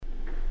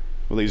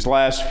Well, these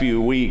last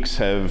few weeks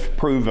have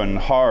proven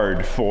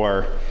hard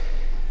for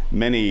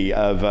many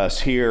of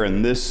us here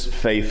in this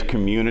faith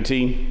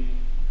community.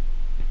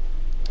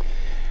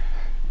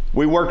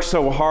 We work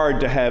so hard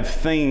to have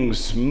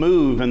things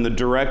move in the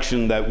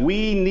direction that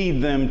we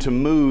need them to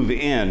move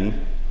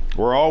in.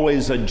 We're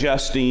always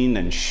adjusting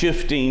and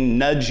shifting,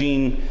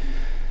 nudging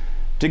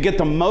to get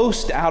the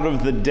most out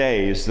of the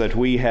days that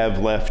we have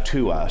left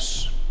to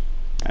us.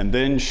 And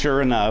then,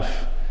 sure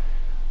enough,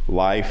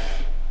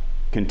 life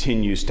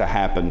continues to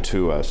happen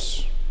to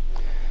us.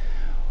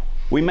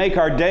 We make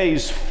our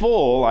days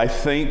full, I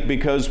think,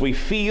 because we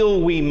feel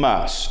we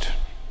must.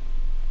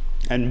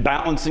 And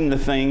balancing the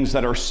things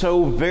that are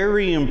so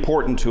very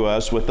important to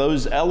us with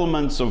those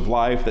elements of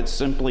life that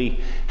simply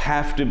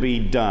have to be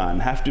done,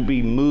 have to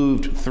be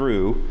moved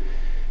through,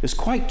 is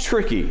quite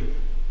tricky.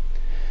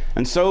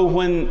 And so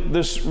when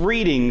this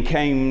reading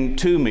came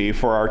to me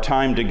for our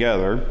time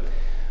together,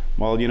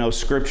 well,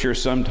 Scripture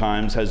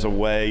sometimes has a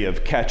way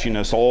of catching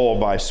us all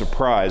by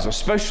surprise,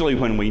 especially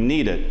when we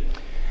need it.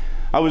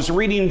 I was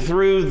reading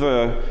through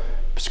the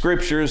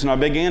Scriptures and I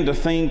began to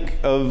think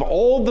of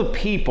all the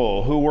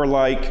people who were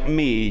like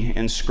me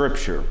in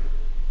Scripture,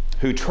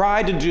 who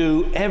try to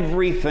do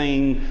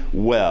everything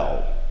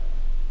well,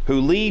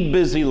 who lead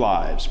busy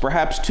lives,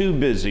 perhaps too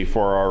busy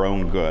for our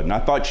own good. And I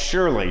thought,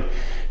 surely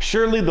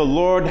the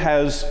Lord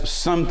has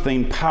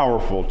something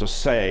powerful to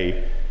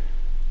say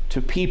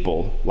to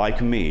people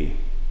like me,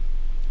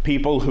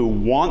 people who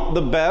want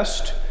the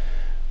best,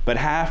 but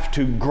have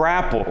to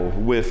grapple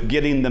with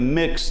getting the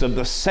mix of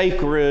the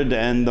sacred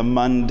and the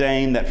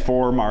mundane that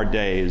form our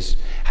days.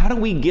 How do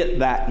we get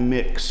that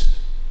mix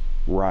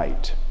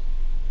right?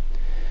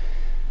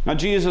 Now,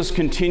 Jesus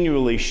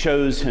continually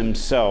shows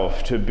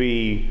himself to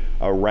be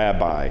a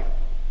rabbi.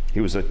 He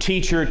was a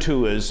teacher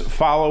to his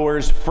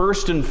followers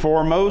first and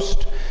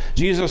foremost.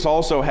 Jesus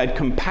also had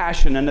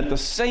compassion and at the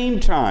same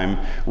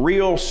time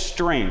real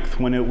strength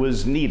when it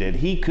was needed.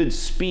 He could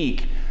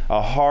speak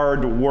a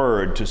hard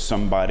word to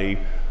somebody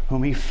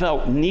whom he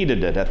felt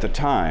needed it at the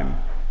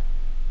time.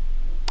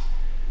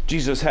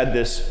 Jesus had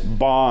this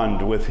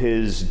bond with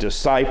his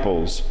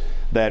disciples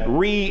that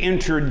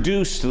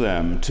reintroduced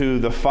them to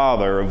the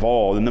Father of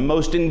all in the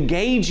most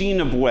engaging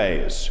of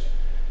ways.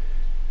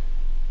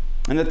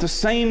 And at the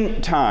same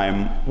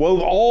time,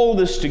 wove all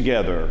this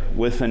together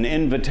with an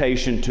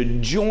invitation to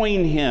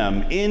join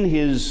him in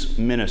his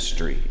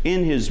ministry,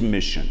 in his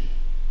mission.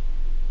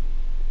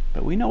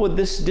 But we know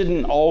this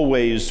didn't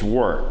always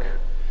work.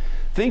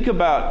 Think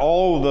about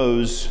all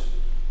those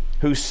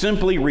who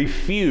simply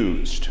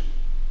refused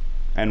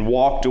and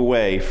walked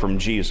away from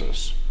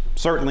Jesus.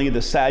 Certainly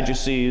the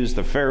Sadducees,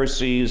 the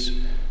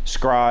Pharisees,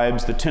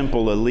 scribes, the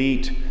temple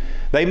elite.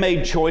 They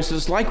made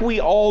choices like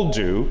we all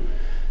do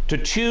to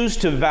choose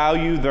to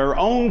value their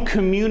own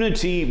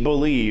community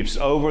beliefs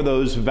over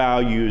those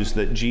values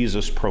that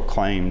Jesus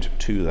proclaimed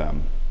to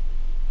them.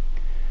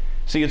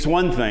 See, it's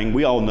one thing,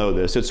 we all know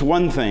this, it's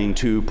one thing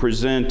to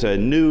present a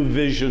new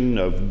vision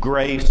of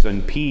grace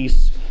and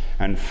peace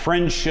and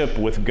friendship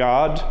with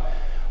God.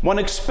 One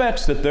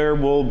expects that there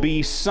will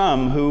be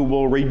some who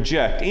will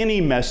reject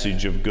any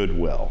message of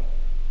goodwill.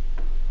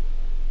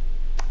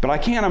 But I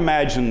can't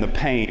imagine the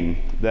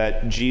pain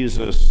that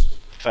Jesus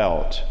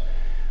felt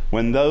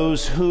when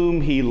those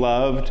whom he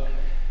loved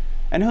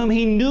and whom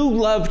he knew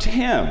loved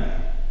him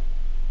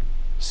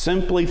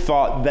simply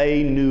thought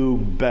they knew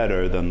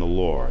better than the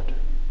Lord.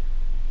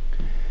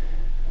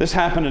 This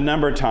happened a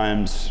number of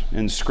times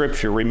in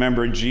Scripture.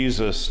 Remember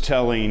Jesus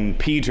telling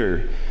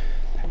Peter,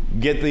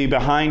 "Get thee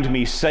behind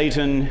me,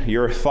 Satan.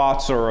 Your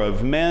thoughts are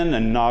of men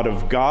and not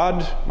of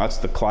God." That's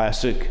the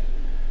classic.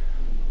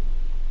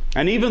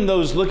 And even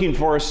those looking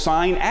for a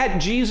sign at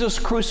Jesus'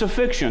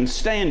 crucifixion,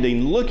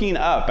 standing, looking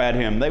up at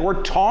him, they were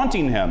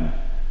taunting him,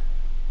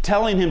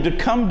 telling him to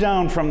come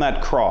down from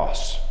that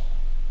cross.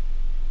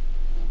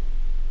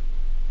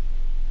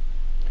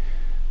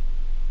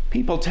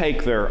 People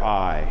take their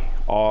eye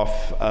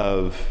off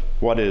of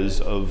what is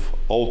of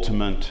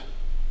ultimate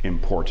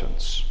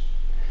importance.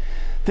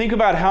 Think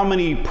about how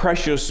many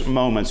precious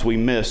moments we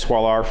miss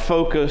while our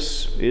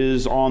focus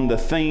is on the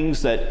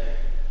things that,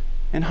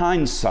 in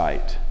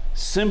hindsight,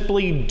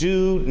 simply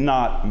do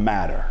not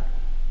matter.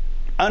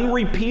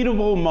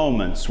 Unrepeatable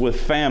moments with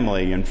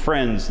family and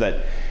friends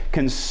that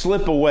can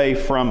slip away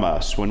from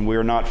us when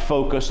we're not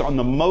focused on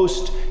the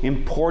most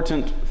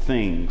important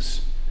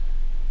things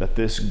that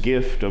this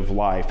gift of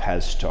life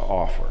has to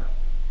offer.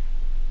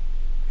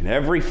 In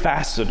every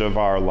facet of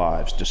our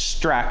lives,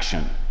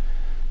 distraction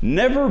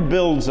never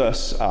builds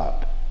us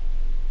up.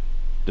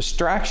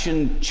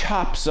 Distraction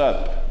chops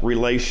up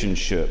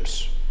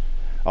relationships.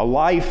 A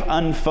life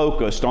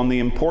unfocused on the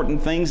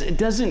important things, it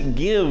doesn't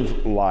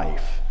give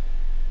life.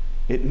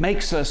 It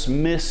makes us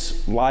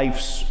miss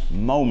life's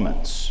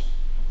moments.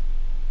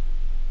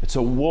 It's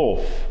a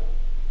wolf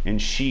in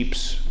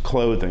sheep's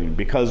clothing,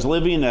 because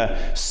living a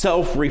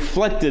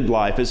self-reflected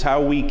life is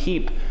how we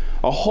keep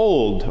a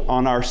hold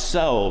on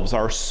ourselves,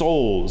 our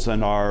souls,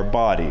 and our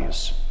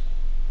bodies.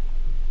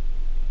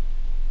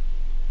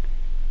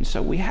 And so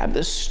we have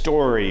this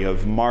story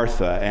of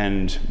Martha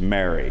and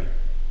Mary.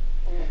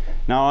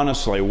 Now,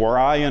 honestly, were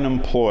I an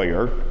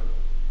employer,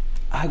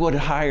 I would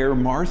hire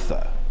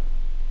Martha.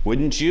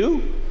 Wouldn't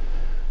you?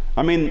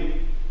 I mean,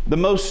 the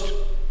most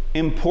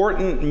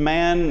important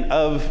man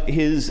of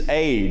his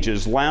age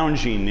is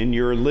lounging in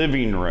your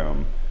living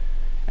room,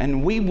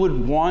 and we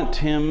would want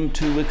him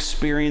to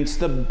experience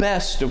the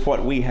best of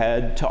what we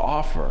had to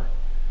offer,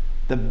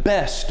 the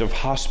best of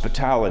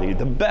hospitality,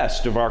 the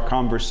best of our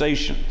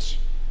conversations.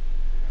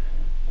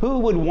 Who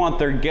would want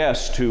their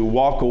guests to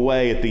walk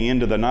away at the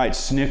end of the night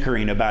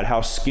snickering about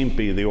how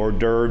skimpy the hors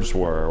d'oeuvres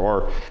were,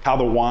 or how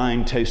the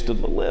wine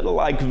tasted a little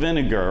like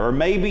vinegar, or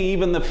maybe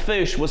even the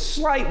fish was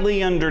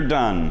slightly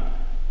underdone?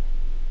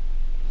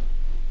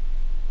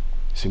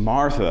 See,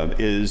 Martha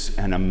is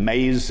an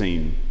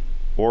amazing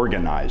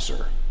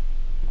organizer.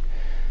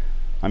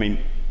 I mean,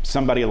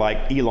 somebody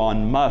like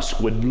Elon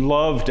Musk would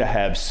love to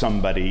have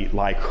somebody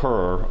like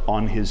her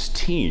on his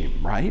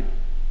team, right?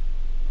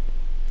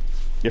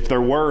 If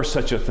there were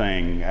such a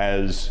thing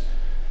as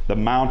the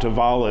Mount of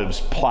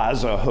Olives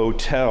Plaza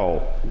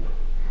Hotel,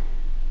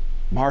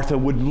 Martha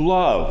would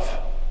love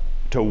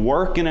to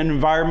work in an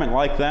environment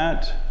like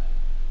that,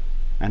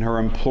 and her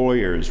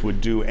employers would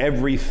do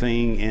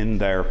everything in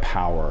their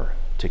power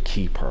to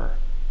keep her.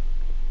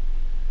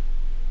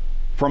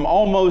 From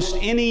almost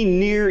any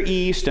Near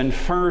East and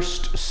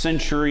first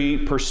century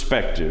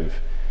perspective,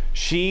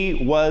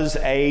 she was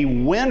a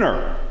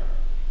winner.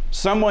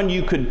 Someone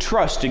you could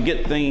trust to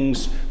get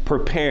things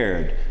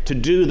prepared, to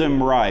do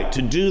them right, to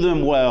do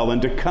them well,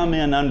 and to come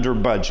in under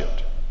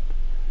budget.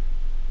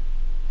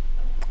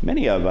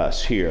 Many of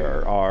us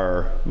here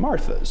are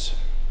Marthas.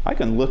 I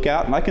can look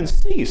out and I can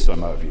see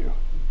some of you.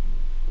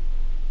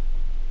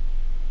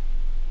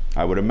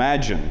 I would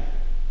imagine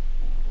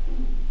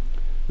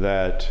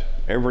that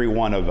every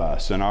one of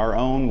us in our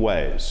own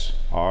ways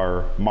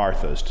are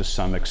Marthas to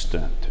some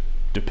extent,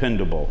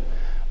 dependable,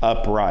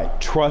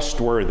 upright,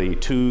 trustworthy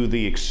to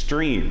the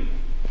extreme.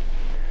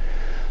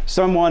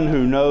 Someone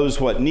who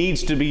knows what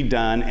needs to be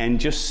done and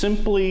just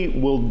simply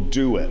will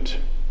do it.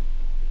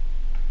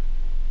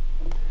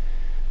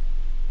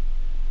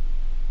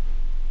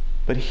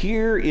 But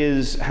here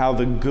is how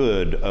the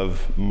good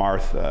of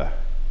Martha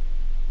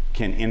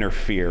can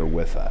interfere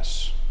with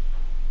us.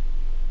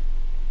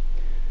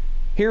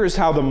 Here is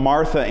how the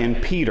Martha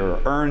and Peter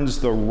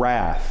earns the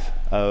wrath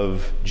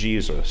of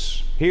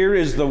Jesus. Here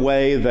is the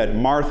way that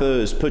Martha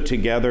is put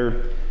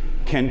together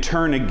can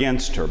turn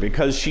against her,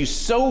 because she's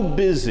so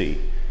busy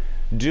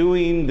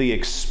doing the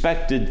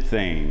expected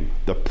thing,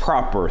 the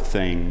proper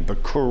thing, the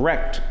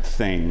correct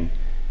thing.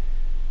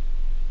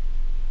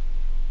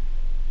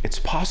 It's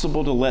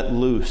possible to let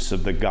loose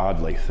of the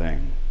godly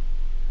thing,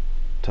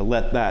 to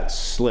let that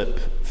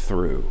slip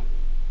through.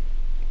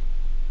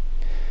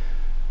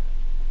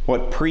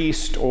 What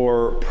priest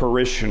or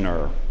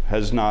parishioner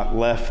has not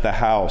left the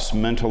house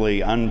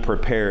mentally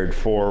unprepared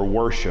for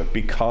worship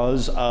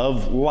because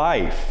of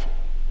life?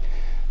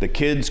 The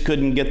kids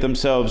couldn't get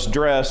themselves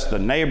dressed, the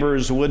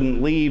neighbors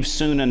wouldn't leave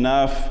soon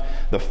enough,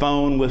 the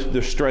phone with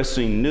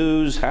distressing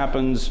news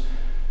happens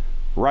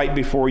right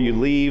before you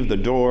leave the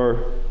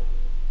door,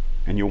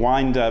 and you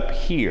wind up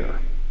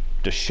here,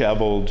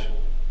 disheveled,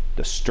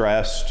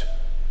 distressed,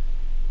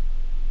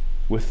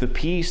 with the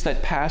peace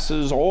that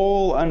passes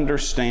all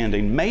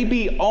understanding,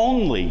 maybe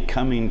only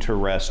coming to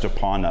rest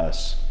upon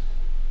us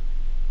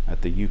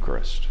at the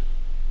Eucharist.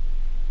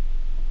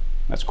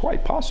 That's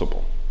quite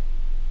possible.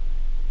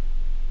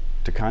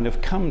 To kind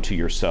of come to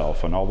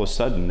yourself and all of a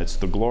sudden it's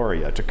the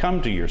Gloria. To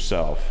come to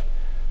yourself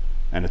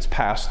and it's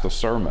past the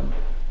sermon.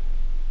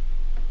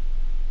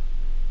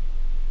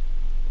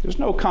 There's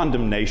no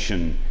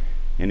condemnation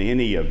in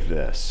any of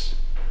this.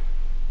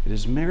 It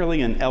is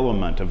merely an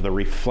element of the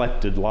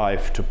reflected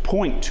life to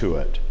point to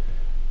it.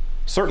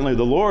 Certainly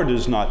the Lord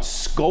is not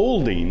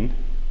scolding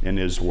in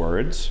His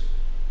words.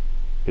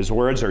 His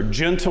words are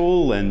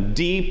gentle and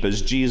deep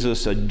as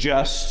Jesus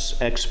adjusts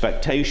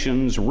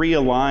expectations,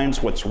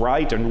 realigns what's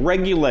right, and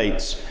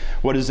regulates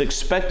what is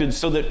expected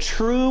so that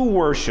true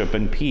worship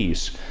and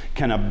peace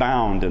can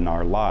abound in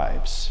our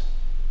lives.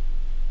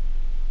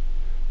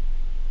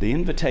 The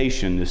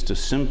invitation is to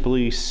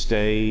simply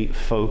stay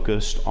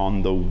focused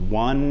on the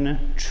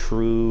one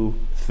true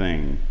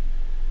thing,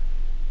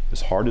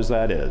 as hard as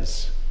that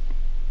is,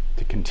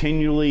 to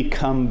continually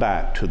come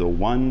back to the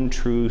one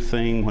true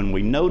thing when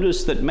we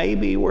notice that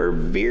maybe we're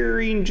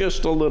veering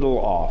just a little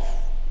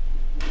off.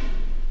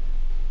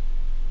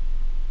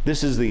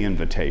 This is the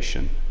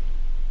invitation,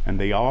 and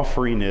the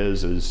offering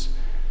is as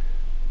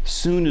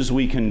soon as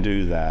we can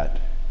do that,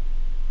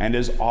 and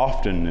as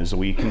often as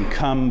we can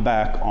come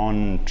back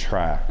on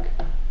track,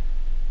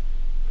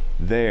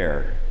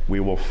 there we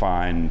will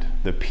find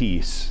the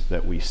peace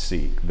that we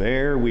seek.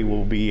 There we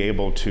will be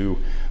able to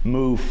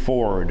move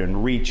forward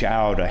and reach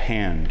out a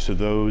hand to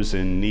those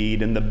in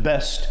need in the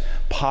best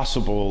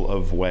possible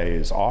of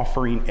ways,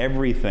 offering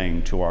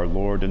everything to our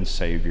Lord and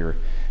Savior,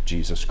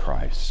 Jesus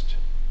Christ.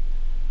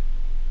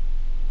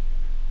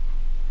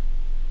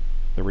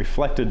 The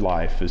reflected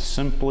life is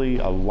simply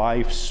a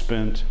life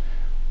spent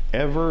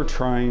ever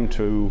trying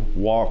to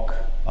walk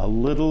a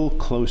little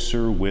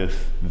closer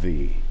with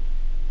Thee?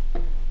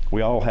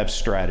 We all have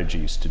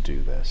strategies to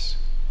do this.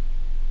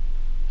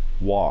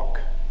 Walk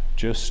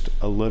just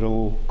a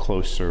little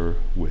closer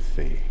with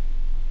Thee.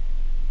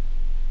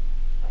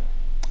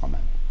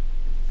 Amen.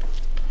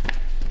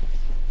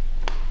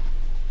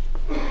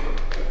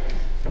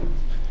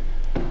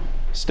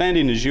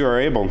 Standing as you are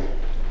able,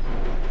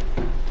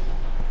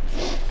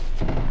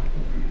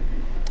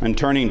 and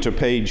turning to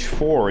page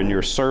 4 in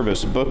your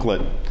service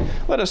booklet,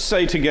 let us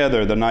say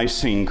together the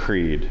Nicene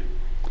Creed.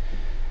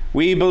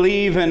 We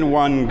believe in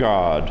one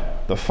God,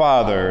 the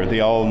Father,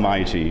 the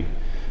Almighty,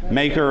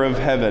 maker of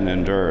heaven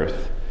and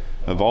earth,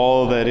 of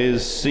all that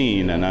is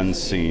seen and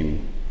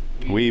unseen.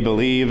 We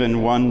believe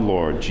in one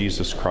Lord,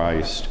 Jesus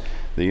Christ,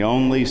 the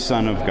only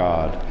Son of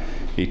God,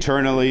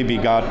 eternally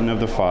begotten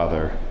of the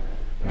Father,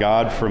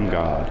 God from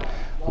God,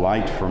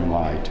 light from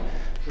light,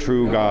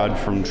 true God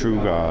from true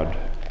God,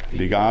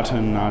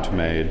 begotten, not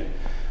made,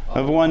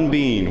 of one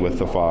being with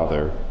the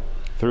Father.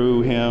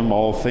 Through him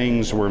all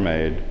things were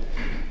made.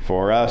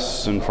 For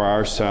us and for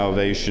our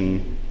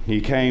salvation,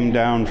 he came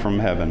down from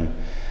heaven.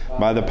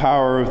 By the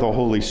power of the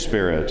Holy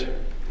Spirit,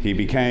 he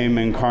became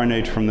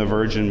incarnate from the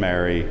Virgin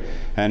Mary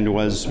and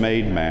was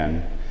made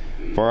man.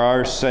 For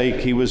our sake,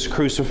 he was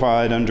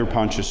crucified under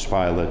Pontius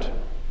Pilate.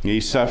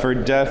 He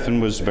suffered death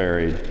and was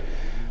buried.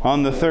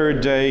 On the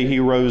third day, he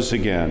rose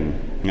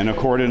again, in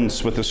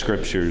accordance with the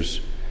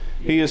Scriptures.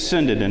 He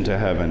ascended into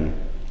heaven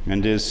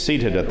and is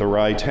seated at the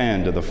right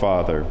hand of the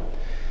Father.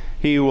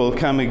 He will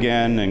come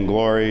again in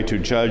glory to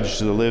judge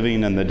the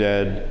living and the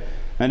dead,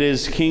 and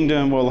his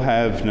kingdom will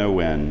have no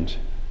end.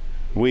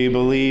 We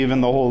believe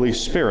in the Holy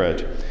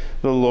Spirit,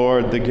 the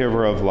Lord, the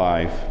giver of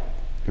life,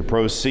 who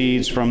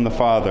proceeds from the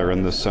Father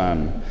and the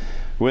Son.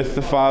 With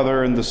the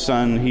Father and the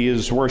Son he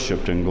is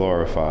worshiped and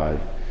glorified.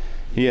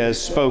 He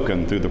has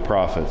spoken through the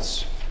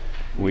prophets.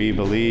 We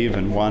believe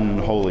in one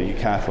holy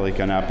Catholic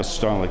and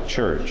Apostolic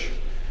Church.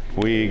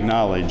 We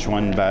acknowledge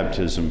one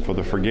baptism for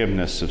the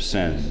forgiveness of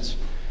sins.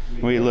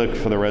 We look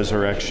for the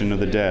resurrection of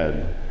the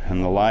dead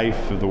and the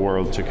life of the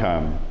world to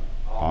come.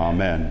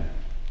 Amen.